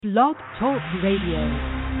Blog Talk Radio.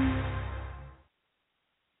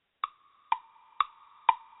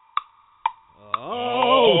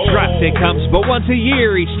 Draft day comes but once a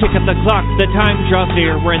year, each tick of the clock, the time draws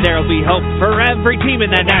near, when there'll be hope for every team in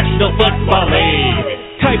the National Football League.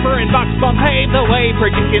 Kuiper and Boxbaum pave the way,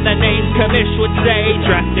 predicting the names Commish would say.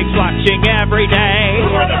 DraftKings watching every day.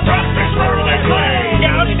 Who are the prospects for they play?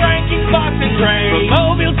 Scouting rankings, box and trade. From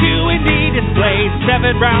Mobile to Indy displays,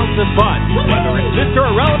 7 rounds of fun. Whether it's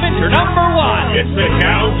Mr. Irrelevant or number one, it's the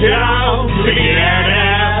countdown to the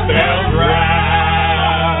NFL Draft.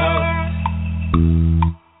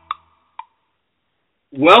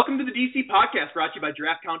 Welcome to the DC Podcast, brought to you by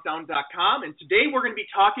DraftCountdown.com, and today we're going to be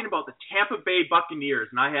talking about the Tampa Bay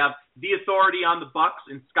Buccaneers, and I have the authority on the Bucs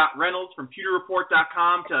and Scott Reynolds from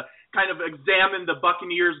PewterReport.com to kind of examine the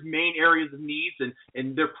Buccaneers' main areas of needs and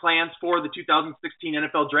their plans for the 2016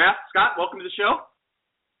 NFL Draft. Scott, welcome to the show.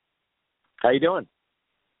 How you doing?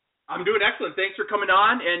 I'm doing excellent. Thanks for coming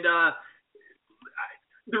on, and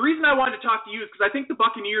the reason I wanted to talk to you is because I think the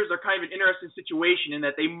Buccaneers are kind of an interesting situation in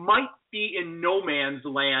that they might be in no man's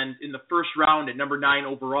land in the first round at number 9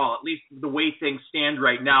 overall, at least the way things stand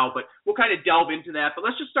right now. But we'll kind of delve into that. But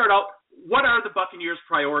let's just start out. What are the Buccaneers'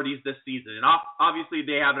 priorities this season? And obviously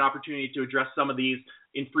they have an opportunity to address some of these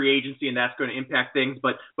in free agency, and that's going to impact things.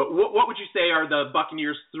 But what would you say are the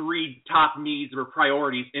Buccaneers' 3 top needs or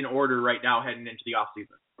priorities in order right now heading into the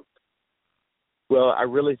offseason? Well, I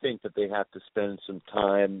really think that they have to spend some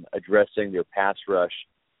time addressing their pass rush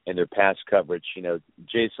and their pass coverage. You know,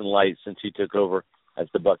 Jason Light, since he took over as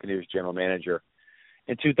the Buccaneers general manager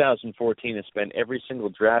in 2014, has spent every single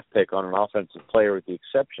draft pick on an offensive player with the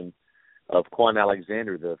exception of Laquon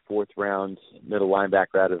Alexander, the 4th-round middle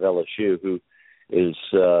linebacker out of LSU, who is,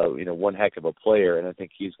 one heck of a player, and I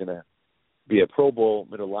think he's going to be a Pro Bowl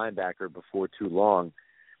middle linebacker before too long.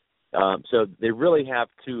 So they really have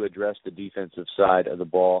to address the defensive side of the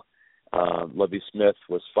ball. Lovie Smith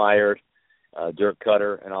was fired. Dirk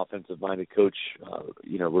Cutter, an offensive-minded coach,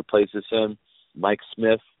 replaces him. Mike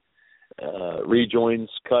Smith rejoins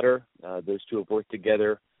Cutter. Those two have worked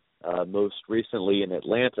together most recently in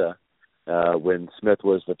Atlanta when Smith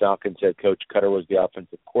was the Falcons head coach. Cutter was the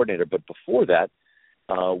offensive coordinator. But before that,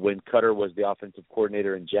 when Cutter was the offensive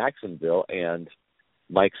coordinator in Jacksonville and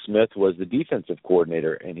Mike Smith was the defensive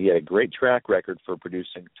coordinator, and he had a great track record for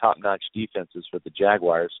producing top-notch defenses for the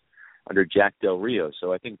Jaguars under Jack Del Rio.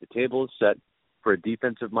 So I think the table is set for a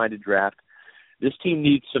defensive-minded draft. This team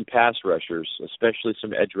needs some pass rushers, especially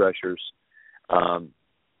some edge rushers.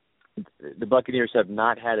 The Buccaneers have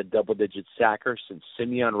not had a double-digit sacker since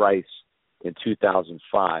Simeon Rice in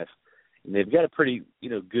 2005. And they've got a pretty,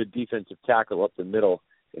 good defensive tackle up the middle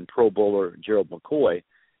in Pro Bowler Gerald McCoy.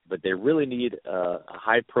 But they really need a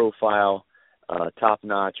high-profile,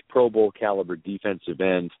 top-notch, Pro Bowl caliber defensive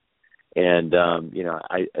end. And,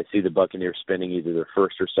 I see the Buccaneers spending either their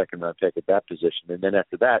first or second-round pick at that position. And then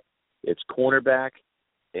after that, it's cornerback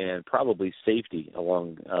and probably safety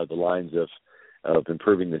along the lines of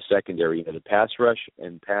improving the secondary. The pass rush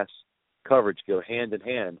and pass coverage go hand in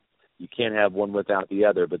hand. You can't have one without the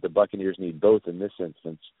other, but the Buccaneers need both in this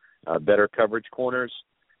instance. Better coverage corners,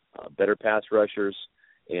 better pass rushers,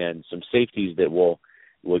 and some safeties that will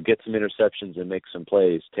get some interceptions and make some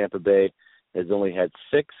plays. Tampa Bay has only had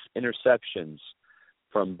 6 interceptions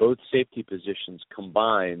from both safety positions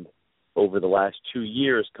combined over the last 2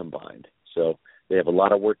 years combined. So they have a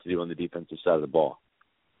lot of work to do on the defensive side of the ball.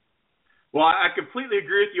 Well, I completely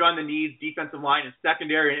agree with you on the needs, defensive line and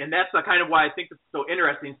secondary, and that's kind of why I think it's so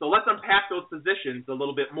interesting. So let's unpack those positions a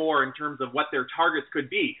little bit more in terms of what their targets could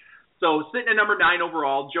be. So sitting at number 9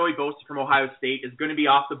 overall, Joey Bosa from Ohio State is going to be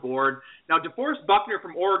off the board. Now, DeForest Buckner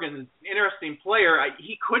from Oregon is an interesting player.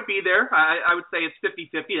 He could be there. I would say it's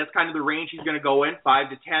 50-50. That's kind of the range he's going to go in, 5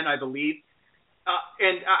 to 10, I believe.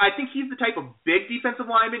 And I think he's the type of big defensive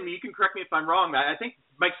lineman. You can correct me if I'm wrong. I think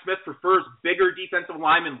Mike Smith prefers bigger defensive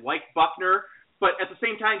linemen like Buckner. But at the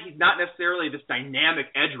same time, he's not necessarily this dynamic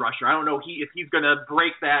edge rusher. I don't know if he's going to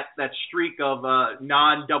break that streak of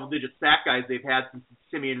non-double-digit sack guys they've had since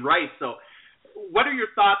Simeon Rice. So what are your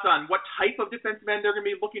thoughts on what type of defensive end they're going to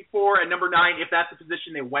be looking for at number 9, if that's the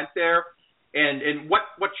position they went there? And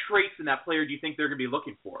what traits in that player do you think they're going to be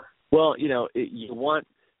looking for? Well, you want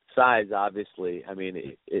size, obviously. I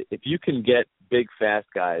mean, if you can get big, fast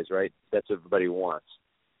guys, right, that's what everybody wants.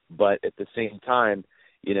 But at the same time,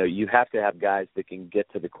 you have to have guys that can get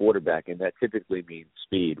to the quarterback, and that typically means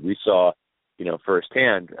speed. We saw,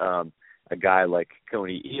 firsthand, a guy like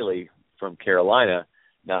Coney Ealy from Carolina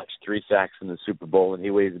notched 3 sacks in the Super Bowl, and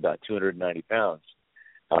he weighs about 290 pounds,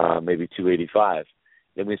 maybe 285.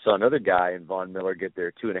 Then we saw another guy in Von Miller get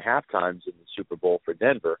there 2.5 times in the Super Bowl for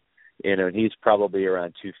Denver, and he's probably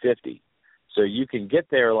around 250. So you can get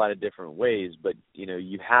there a lot of different ways, but,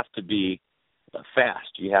 you have to be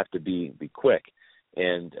fast. You have to be quick.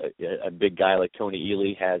 And a big guy like Tony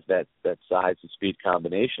Ely has that size and speed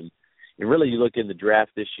combination. And really, you look in the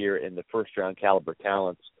draft this year in the first-round caliber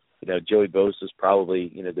talents, Joey Bosa is probably,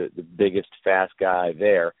 the biggest fast guy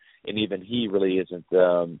there. And even he really isn't,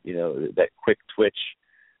 that quick twitch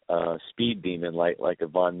speed demon like a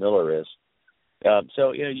Von Miller is.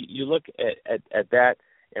 So, you look at that.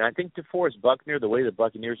 And I think DeForest Buckner, the way the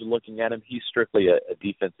Buccaneers are looking at him, he's strictly a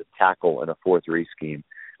defensive tackle in a 4-3 scheme.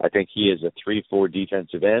 I think he is a 3-4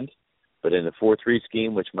 defensive end, but in the 4-3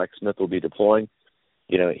 scheme, which Mike Smith will be deploying,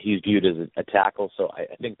 he's viewed as a tackle. So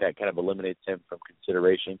I think that kind of eliminates him from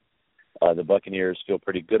consideration. The Buccaneers feel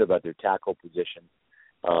pretty good about their tackle position,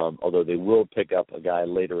 although they will pick up a guy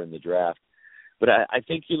later in the draft. But I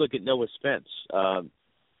think you look at Noah Spence,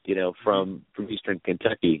 from Eastern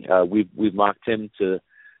Kentucky. We've mocked him to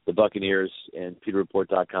the Buccaneers and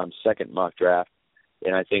PeterReport.com's second mock draft,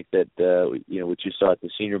 and I think that what you saw at the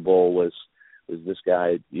Senior Bowl was this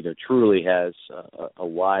guy truly has a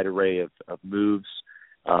wide array of moves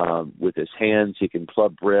with his hands. He can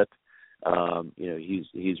club rip.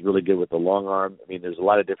 He's really good with the long arm. I mean, there's a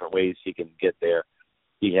lot of different ways he can get there.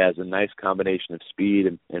 He has a nice combination of speed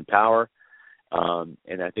and power,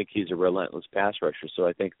 and I think he's a relentless pass rusher. So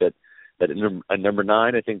I think that at number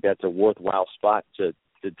 9, I think that's a worthwhile spot to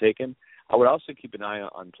take him. I would also keep an eye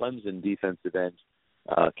on Clemson defensive end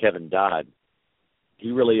Kevin Dodd.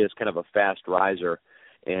 He really is kind of a fast riser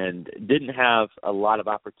and didn't have a lot of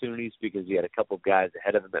opportunities because he had a couple of guys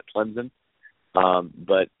ahead of him at Clemson.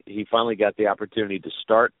 But he finally got the opportunity to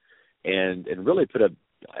start and really put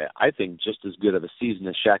I think, just as good of a season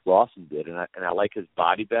as Shaq Lawson did. And I like his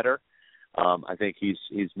body better. I think he's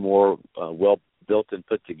more well built and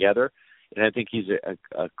put together. And I think he's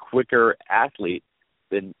a quicker athlete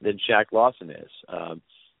than Shaq Lawson is.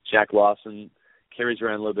 Shaq Lawson carries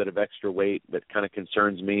around a little bit of extra weight that kind of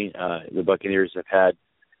concerns me. The Buccaneers have had,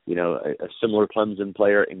 a similar Clemson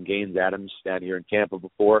player in Gaines Adams down here in Tampa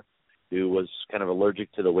before, who was kind of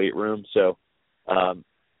allergic to the weight room. So,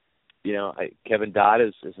 Kevin Dodd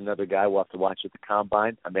is another guy we'll have to watch at the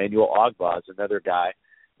Combine. Emmanuel Ogbah is another guy.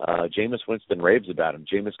 Jameis Winston raves about him.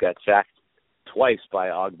 Jameis got sacked twice by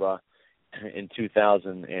Ogbah in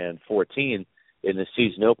 2014 in the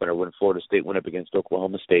season opener when Florida State went up against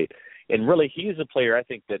Oklahoma State. And really, he's a player, I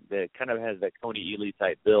think, that kind of has that Tony Ely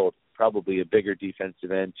type build, probably a bigger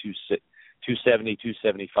defensive end, 270,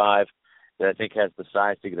 275, that I think has the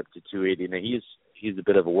size to get up to 280. Now, he's a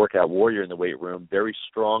bit of a workout warrior in the weight room, very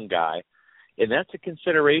strong guy. And that's a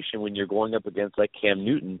consideration when you're going up against like Cam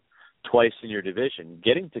Newton twice in your division.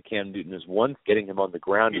 Getting to Cam Newton is one, getting him on the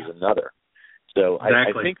ground is another. So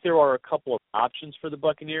exactly. I think there are a couple of options for the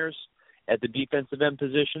Buccaneers at the defensive end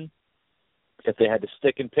position. If they had to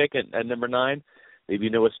stick and pick at number 9, maybe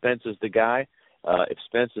Noah Spence is the guy. If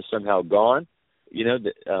Spence is somehow gone,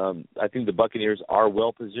 I think the Buccaneers are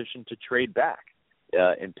well positioned to trade back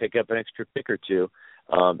and pick up an extra pick or two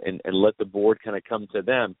and let the board kind of come to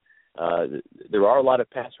them. There are a lot of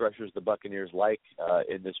pass rushers the Buccaneers like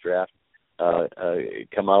in this draft.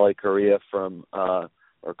 Kamale Correa from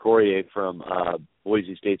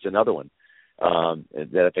Boise State's another one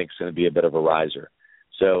that I think is going to be a bit of a riser.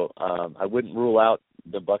 So I wouldn't rule out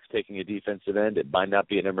the Bucs taking a defensive end. It might not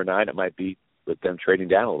be at number 9. It might be with them trading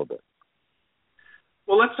down a little bit.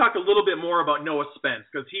 Well, let's talk a little bit more about Noah Spence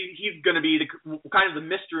because he's going to be kind of the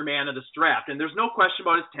mystery man of this draft. And there's no question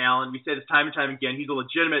about his talent. We say this time and time again. He's a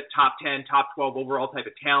legitimate top 10, top 12 overall type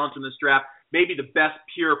of talent in this draft. Maybe the best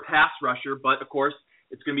pure pass rusher, but, of course,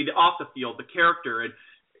 it's going to be the off the field, the character. And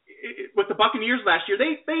with the Buccaneers last year,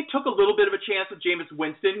 they took a little bit of a chance with Jameis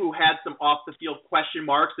Winston, who had some off-the-field question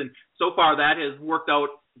marks, and so far that has worked out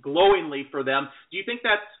glowingly for them. Do you think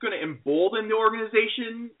that's going to embolden the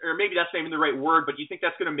organization, or maybe that's not even the right word, but do you think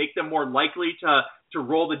that's going to make them more likely to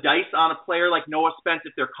roll the dice on a player like Noah Spence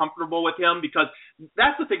if they're comfortable with him? Because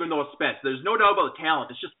that's the thing with Noah Spence. There's no doubt about the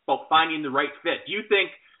talent. It's just about finding the right fit. Do you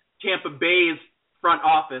think Tampa Bay's front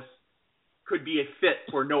office could be a fit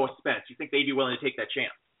for Noah Spence? Do you think they'd be willing to take that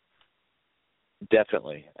chance?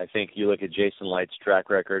 Definitely. I think you look at Jason Light's track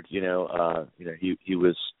record. He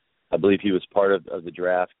was, I believe, he was part of the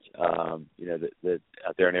draft. Out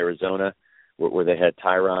there in Arizona, where they had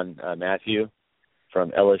Tyrann Mathieu from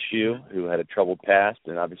LSU, who had a troubled past,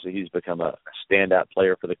 and obviously he's become a standout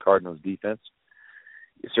player for the Cardinals defense.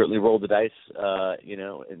 He certainly rolled the dice,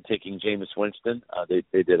 in taking Jameis Winston.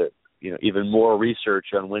 They did even more research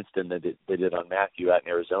on Winston than they did on Mathieu out in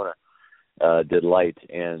Arizona. did Light,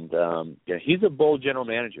 and he's a bold general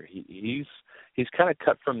manager. He's kind of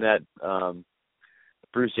cut from that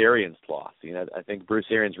Bruce Arians cloth. I think Bruce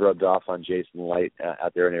Arians rubbed off on Jason Light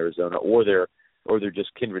out there in Arizona, or they're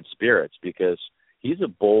just kindred spirits, because he's a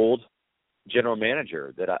bold general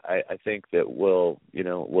manager that I think that will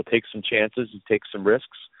take some chances and take some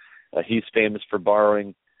risks. He's famous for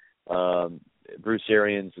borrowing Bruce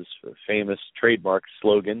Arians' famous trademark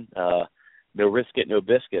slogan, "No risk it, no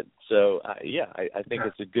biscuit." So I think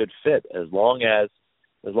it's a good fit as long as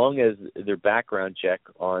their background check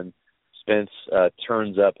on Spence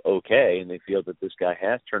turns up okay, and they feel that this guy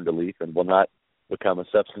has turned a leaf and will not become a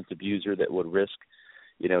substance abuser that would risk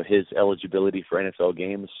his eligibility for NFL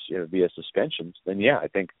games via suspensions. Then I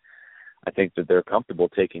think that they're comfortable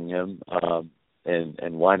taking him,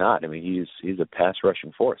 and why not? I mean, he's a pass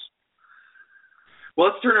rushing force. Well,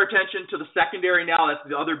 let's turn our attention to the secondary now. That's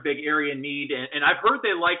the other big area in need. And I've heard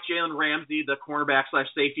they like Jalen Ramsey, the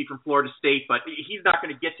cornerback/safety from Florida State, but he's not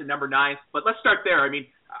going to get to number 9. But let's start there. I mean,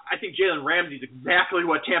 I think Jalen Ramsey is exactly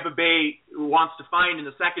what Tampa Bay wants to find in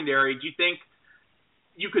the secondary. Do you think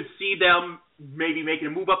you could see them maybe making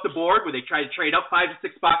a move up the board where they try to trade up 5 to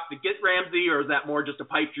 6 spots to get Ramsey, or is that more just a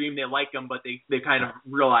pipe dream? They like him, but they kind of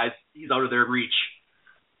realize he's out of their reach.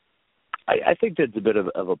 I think that's a bit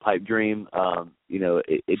of a pipe dream.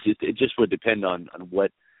 It just would depend on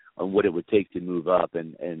what it would take to move up,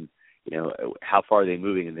 and how far are they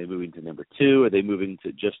moving? Are they moving to number 2? Are they moving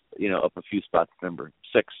to just up a few spots to number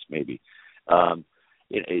 6 maybe?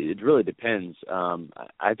 It really depends.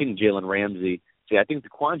 I think Jalen Ramsey. I think the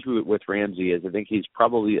quandary with Ramsey is I think he's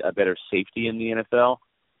probably a better safety in the NFL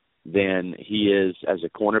than he is as a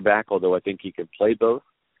cornerback. Although I think he could play both.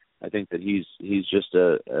 I think that he's just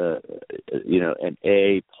an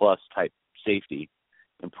A+ type safety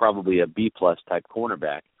and probably a B+ type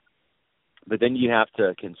cornerback. But then you have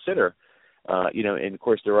to consider, and of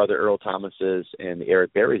course there are other Earl Thomases and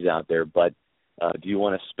Eric Berrys out there. But do you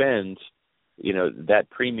want to spend, that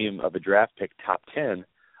premium of a draft pick top 10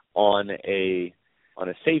 on a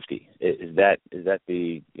safety? Is that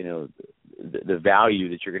the the value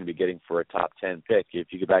that you're going to be getting for a top 10 pick? If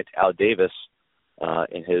you go back to Al Davis.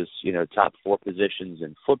 In his, top 4 positions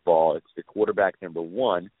in football, it's the quarterback number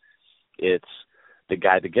 1. It's the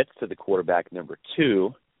guy that gets to the quarterback number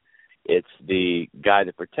 2. It's the guy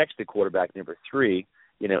that protects the quarterback number 3,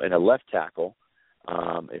 in a left tackle,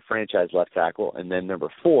 a franchise left tackle. And then number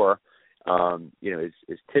 4,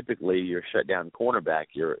 is typically your shutdown cornerback,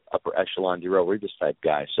 your upper echelon Darrelle Revis type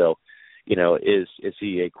guy. So, is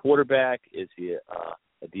he a quarterback? Is he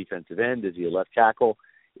a defensive end? Is he a left tackle?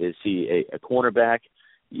 Is he a cornerback?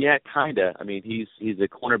 Yeah, kind of. I mean, he's a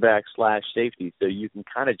cornerback/safety, so you can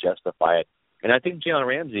kind of justify it. And I think Jalen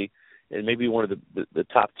Ramsey is maybe one of the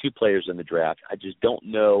top 2 players in the draft. I just don't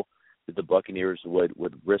know that the Buccaneers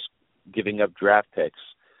would risk giving up draft picks,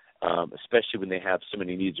 especially when they have so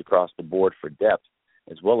many needs across the board for depth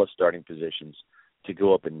as well as starting positions to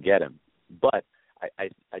go up and get him. But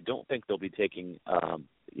I don't think they'll be taking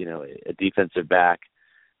a defensive back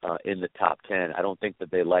in the top 10. I don't think that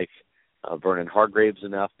they like Vernon Hargreaves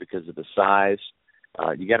enough because of the size.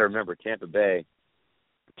 You got to remember, Tampa Bay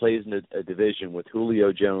plays in a division with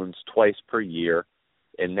Julio Jones twice per year,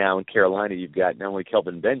 and now in Carolina you've got not only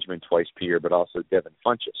Kelvin Benjamin twice per year, but also Devin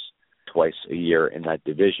Funchess twice a year in that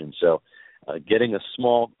division. So getting a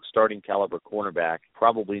small starting caliber cornerback,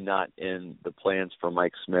 probably not in the plans for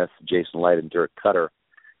Mike Smith, Jason Light, and Dirk Cutter.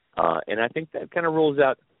 And I think that kind of rules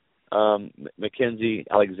out Mackensie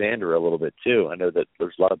Alexander a little bit too. I know that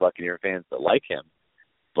there's a lot of Buccaneer fans that like him,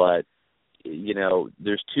 but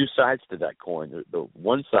there's 2 sides to that coin. The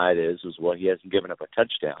one side is well, he hasn't given up a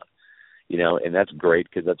touchdown, and that's great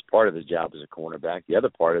because that's part of his job as a cornerback. The other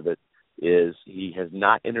part of it is he has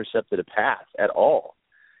not intercepted a pass at all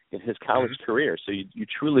in his college career. So you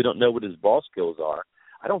truly don't know what his ball skills are.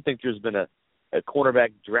 I don't think there's been a cornerback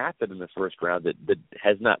drafted in the first round that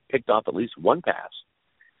has not picked off at least one pass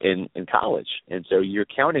in college. And so you're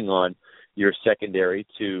counting on your secondary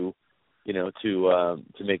to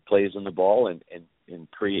make plays on the ball and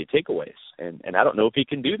create takeaways. And I don't know if he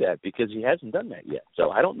can do that because he hasn't done that yet.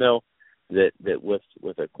 So I don't know that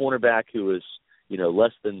with a cornerback who is,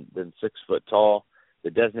 less than 6 foot tall,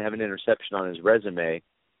 that doesn't have an interception on his resume,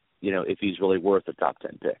 if he's really worth a top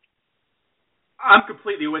 10 pick. I'm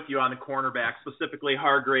completely with you on the cornerback, specifically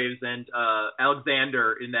Hargreaves and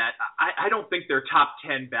Alexander, in that I don't think they're top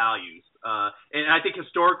 10 values. And I think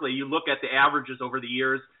historically, you look at the averages over the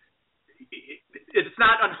years, it's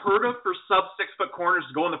not unheard of for sub-6 foot corners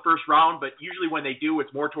to go in the first round, but usually when they do,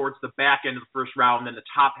 it's more towards the back end of the first round than the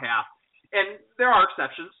top half. And there are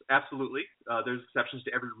exceptions, absolutely. There's exceptions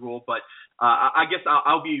to every rule, but I guess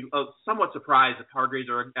I'll be somewhat surprised if Hargreaves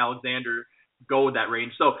or Alexander go with that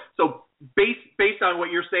range. So based on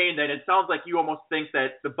what you're saying, then it sounds like you almost think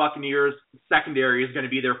that the Buccaneers secondary is going to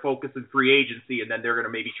be their focus in free agency, and then they're going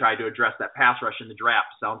to maybe try to address that pass rush in the draft.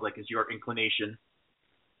 Sounds like is your inclination.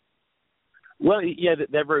 Well, yeah,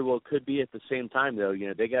 that very well could be. At the same time, though,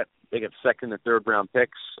 they got second and third round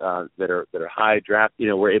picks that are high draft.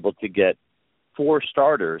 We're able to get 4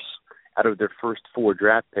 starters out of their first 4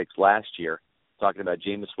 draft picks last year. Talking about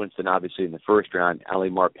Jameis Winston, obviously, in the first round, Ali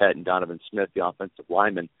Marpet and Donovan Smith, the offensive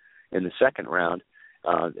lineman, in the second round.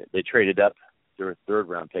 They traded up their third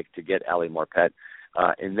round pick to get Ali Marpet.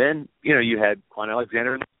 And then, you had Quan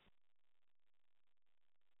Alexander in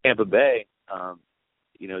Tampa Bay.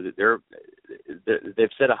 They've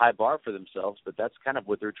set a high bar for themselves, but that's kind of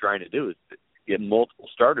what they're trying to do, is get multiple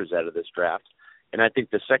starters out of this draft. And I think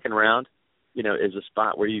the second round, is a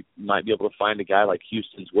spot where you might be able to find a guy like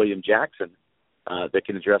Houston's William Jackson that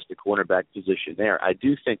can address the cornerback position there. I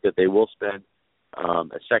do think that they will spend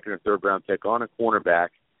a second or third round pick on a cornerback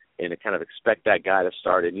and to kind of expect that guy to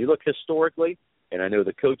start. And you look historically, and I know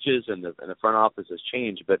the coaches and the front office has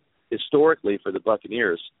changed, but historically for the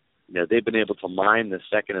Buccaneers, they've been able to mine the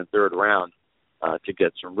second and third round to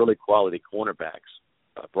get some really quality cornerbacks.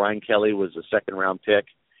 Brian Kelly was a second-round pick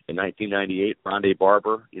in 1998. Rondé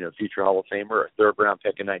Barber, future Hall of Famer, a third-round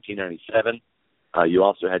pick in 1997. You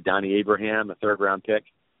also had Donnie Abraham, a third-round pick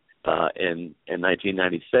in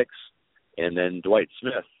 1996. And then Dwight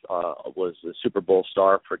Smith was the Super Bowl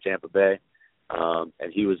star for Tampa Bay,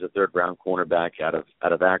 and he was a third-round cornerback out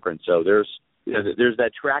of Akron. So there's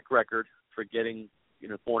that track record for getting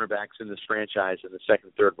cornerbacks in this franchise in the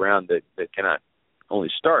second, third round that cannot only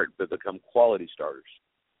start but become quality starters.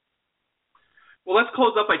 Well, let's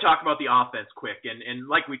close up by talking about the offense quick. And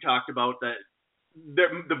like we talked about,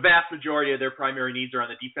 the vast majority of their primary needs are on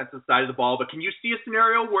the defensive side of the ball. But can you see a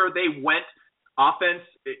scenario where they went offense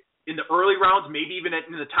in the early rounds, maybe even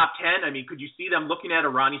in the top 10? I mean, could you see them looking at a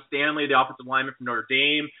Ronnie Stanley, the offensive lineman from Notre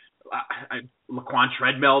Dame, Laquon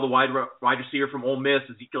Treadwell, the wide receiver from Ole Miss,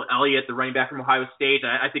 Ezekiel Elliott, the running back from Ohio State?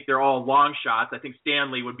 I think they're all long shots. I think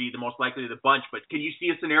Stanley would be the most likely of the bunch. But can you see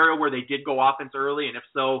a scenario where they did go offense early? And if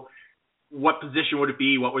so, what position would it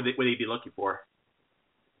be? What would they be looking for?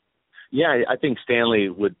 Yeah, I think Stanley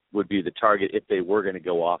would be the target if they were going to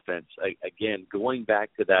go offense. Again, going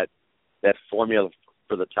back to that formula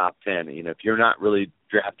for the top 10, if you're not really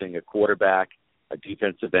drafting a quarterback, a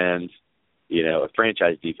defensive end, a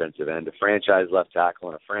franchise defensive end, a franchise left tackle,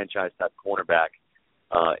 and a franchise type cornerback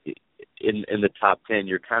in the top 10,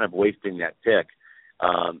 you're kind of wasting that pick.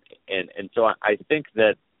 And so I think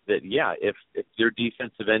that if your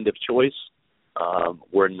defensive end of choice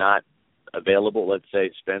were not available, let's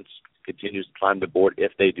say Spence continues to climb the board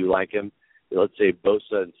if they do like him. Let's say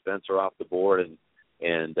Bosa and Spence are off the board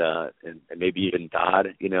and maybe even Dodd.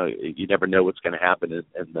 You never know what's going to happen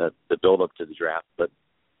in the build up to the draft. But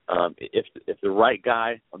if the right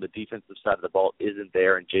guy on the defensive side of the ball isn't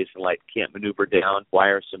there and Jason Light can't maneuver down,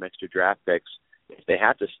 wire some extra draft picks, if they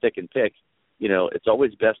have to stick and pick, it's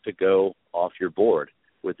always best to go off your board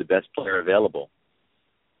with the best player available.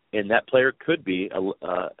 And that player could be a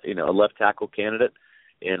left tackle candidate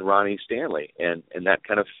in Ronnie Stanley, and that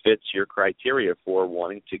kind of fits your criteria for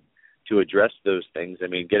wanting to address those things. I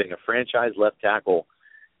mean, getting a franchise left tackle,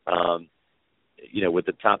 with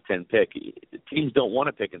the top 10 pick, teams don't want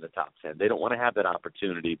to pick in the top 10. They don't want to have that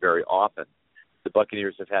opportunity very often. The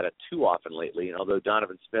Buccaneers have had it too often lately, and although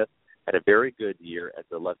Donovan Smith had a very good year at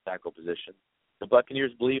the left tackle position, the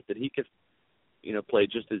Buccaneers believe that he could, play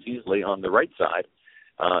just as easily on the right side,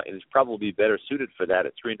 and is probably better suited for that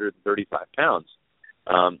at 335 pounds.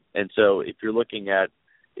 And so if you're looking at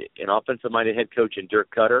an offensive-minded head coach in Dirk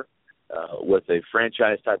Cutter with a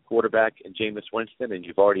franchise-type quarterback in Jameis Winston, and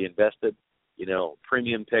you've already invested,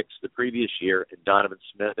 premium picks the previous year in Donovan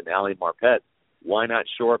Smith and Ali Marpet, why not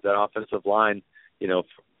shore up that offensive line,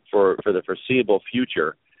 for the foreseeable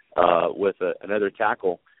future with another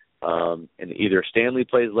tackle, and either Stanley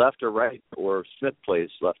plays left or right or Smith plays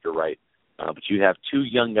left or right. But you have 2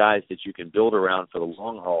 young guys that you can build around for the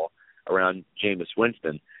long haul around Jameis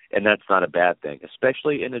Winston, and that's not a bad thing,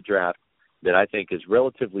 especially in a draft that I think is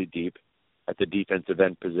relatively deep at the defensive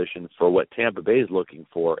end position for what Tampa Bay is looking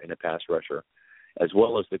for in a pass rusher, as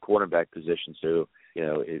well as the cornerback position. So,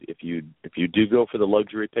 if you do go for the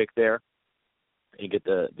luxury pick there and get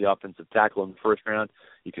the offensive tackle in the first round,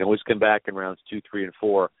 you can always come back in rounds 2, 3, and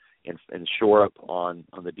 4 and shore up on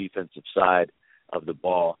the defensive side of the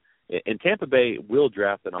ball. And Tampa Bay will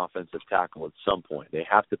draft an offensive tackle at some point. They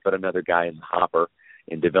have to put another guy in the hopper.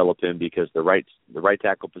 and develop him, because the right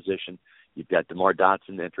tackle position, you've got DeMar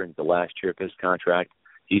Dotson entering the last year of his contract.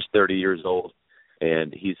 He's 30 years old,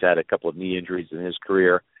 and he's had a couple of knee injuries in his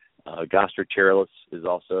career. Goster Cherilus is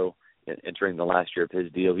also entering the last year of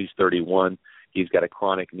his deal. He's 31. He's got a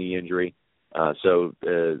chronic knee injury. So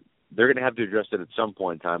they're going to have to address it at some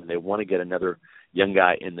point in time, and they want to get another young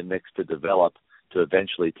guy in the mix to develop to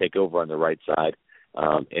eventually take over on the right side.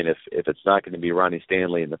 And if it's not going to be Ronnie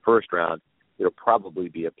Stanley in the first round, it'll probably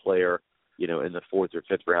be a player, in the fourth or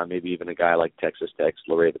fifth round, maybe even a guy like Texas Tech's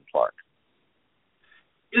LaRaven Clark.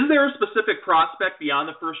 Is there a specific prospect beyond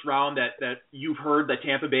the first round that you've heard that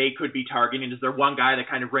Tampa Bay could be targeting? Is there one guy that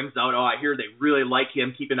kind of rings out, I hear they really like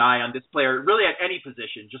him, keep an eye on this player, really at any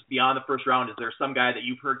position, just beyond the first round? Is there some guy that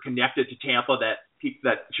you've heard connected to Tampa that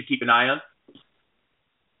should keep an eye on?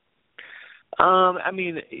 I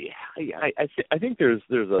think there's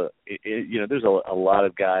a lot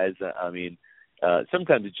of guys.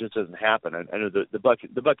 Sometimes it just doesn't happen. I know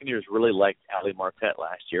the Buccaneers really liked Ali Marpet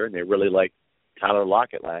last year, and they really liked Tyler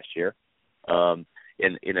Lockett last year. And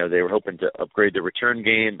they were hoping to upgrade the return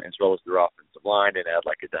game as well as their offensive line and add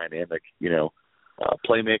like a dynamic,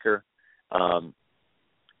 playmaker. But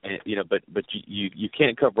you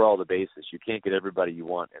can't cover all the bases. You can't get everybody you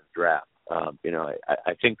want in the draft.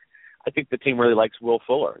 I think the team really likes Will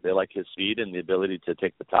Fuller. They like his speed and the ability to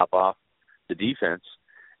take the top off the defense.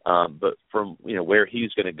 But from where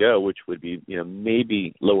he's going to go, which would be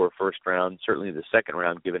maybe lower first round, certainly the second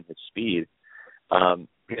round given his speed.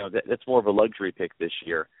 That's more of a luxury pick this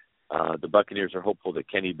year. The Buccaneers are hopeful that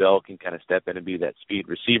Kenny Bell can kind of step in and be that speed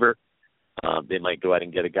receiver. They might go out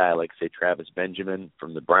and get a guy like, say, Travis Benjamin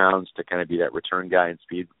from the Browns to kind of be that return guy and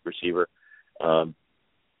speed receiver. But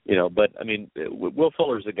Will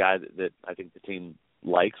Fuller's a guy that I think the team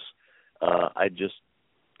likes. I just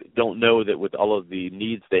don't know that with all of the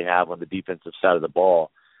needs they have on the defensive side of the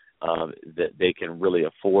ball, that they can really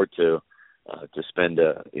afford to spend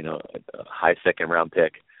a high second round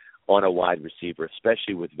pick on a wide receiver,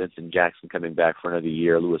 especially with Vincent Jackson coming back for another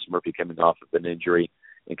year, Lewis Murphy coming off of an injury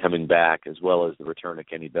and coming back, as well as the return of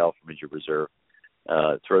Kenny Bell from injured reserve.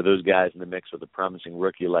 Throw those guys in the mix with a promising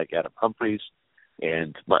rookie like Adam Humphries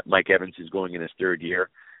and Mike Evans, who's going in his third year.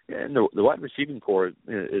 And the wide receiving core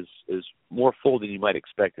is more full than you might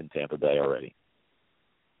expect in Tampa Bay already.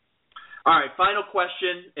 All right, final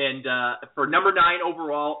question, and for number 9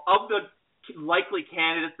 overall, of the likely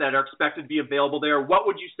candidates that are expected to be available there, what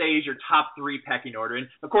would you say is your top 3 pecking order? And,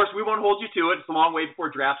 of course, we won't hold you to it. It's a long way before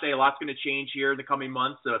draft day. A lot's going to change here in the coming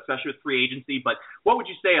months, especially with free agency. But what would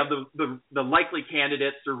you say of the likely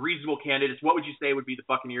candidates or reasonable candidates, what would you say would be the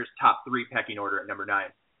Buccaneers' top 3 pecking order at number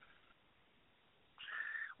 9?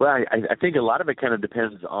 Well, I think a lot of it kind of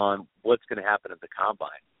depends on what's going to happen at the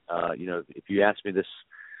Combine. If you ask me this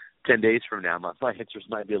 10 days from now, my answers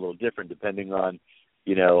might be a little different depending on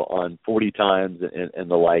 40 times and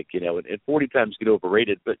the like, and 40 times get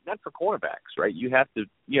overrated, but not for cornerbacks, right? You have to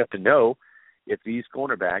know if these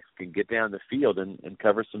cornerbacks can get down the field and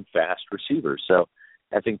cover some fast receivers. So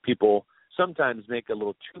I think people sometimes make a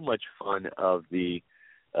little too much fun of the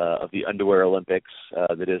underwear Olympics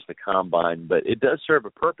that is the Combine, but it does serve a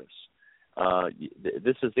purpose.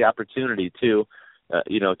 This is the opportunity to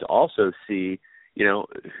also see,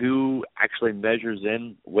 who actually measures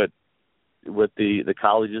in what the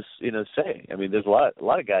colleges, say. I mean, there's a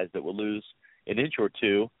lot of guys that will lose an inch or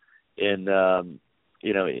two in the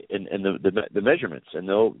measurements, and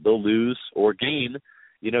they'll lose or gain,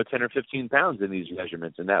 10 or 15 pounds in these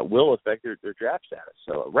measurements, and that will affect their draft status.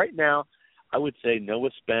 So right now, I would say Noah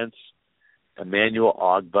Spence, Emmanuel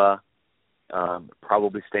Ogbah,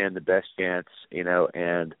 probably stand the best chance,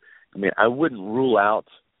 and I wouldn't rule out,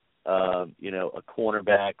 a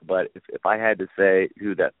cornerback, but if I had to say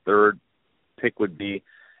who that third pick would be,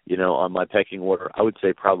 on my pecking order, I would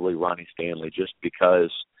say probably Ronnie Stanley, just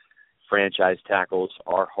because franchise tackles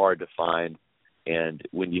are hard to find, and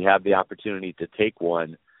when you have the opportunity to take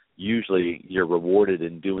one, usually you're rewarded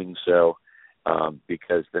in doing so,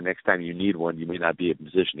 because the next time you need one, you may not be in a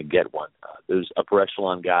position to get one. Those upper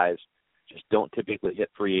echelon guys just don't typically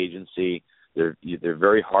hit free agency. They're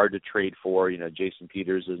very hard to trade for. Jason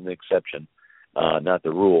Peters is an exception, not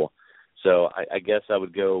the rule. So I guess I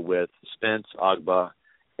would go with Spence, Ogbah,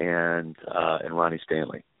 and Ronnie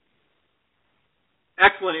Stanley.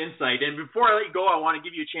 Excellent insight. And before I let you go, I want to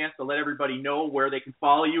give you a chance to let everybody know where they can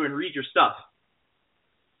follow you and read your stuff.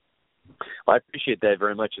 Well, I appreciate that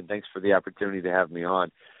very much, and thanks for the opportunity to have me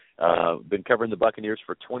on. Been covering the Buccaneers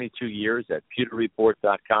for 22 years at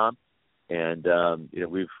pewterreport.com, and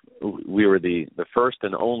we were the first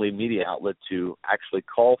and only media outlet to actually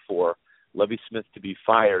call for Lovie Smith to be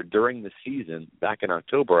fired during the season, back in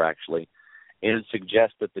October actually, and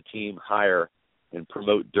suggest that the team hire and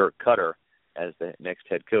promote Dirk Cutter as the next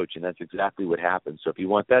head coach, and that's exactly what happened. So if you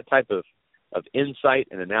want that type of insight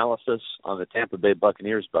and analysis on the Tampa Bay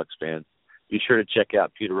Buccaneers, Bucs fans, be sure to check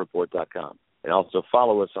out pewterreport.com. And also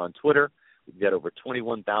follow us on Twitter. We've got over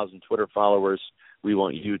 21,000 Twitter followers. We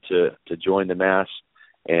want you to join the mass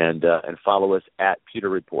and follow us at Pewter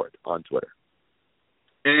Report on Twitter.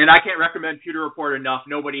 And I can't recommend Pewter Report enough.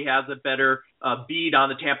 Nobody has a better beat on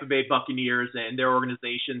the Tampa Bay Buccaneers and their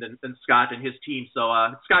organization than Scott and his team. So,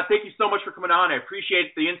 Scott, thank you so much for coming on. I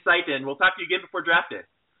appreciate the insight, and we'll talk to you again before draft day.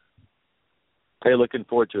 Hey, looking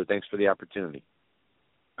forward to it. Thanks for the opportunity.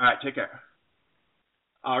 All right, take care.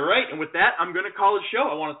 All right, and with that, I'm going to call it a show.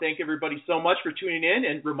 I want to thank everybody so much for tuning in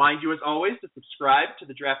and remind you, as always, to subscribe to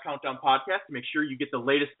the Draft Countdown podcast to make sure you get the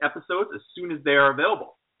latest episodes as soon as they are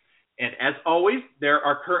available. And as always, there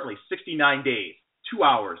are currently 69 days, 2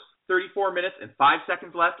 hours, 34 minutes, and 5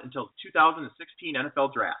 seconds left until the 2016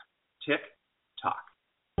 NFL Draft. Tick tock.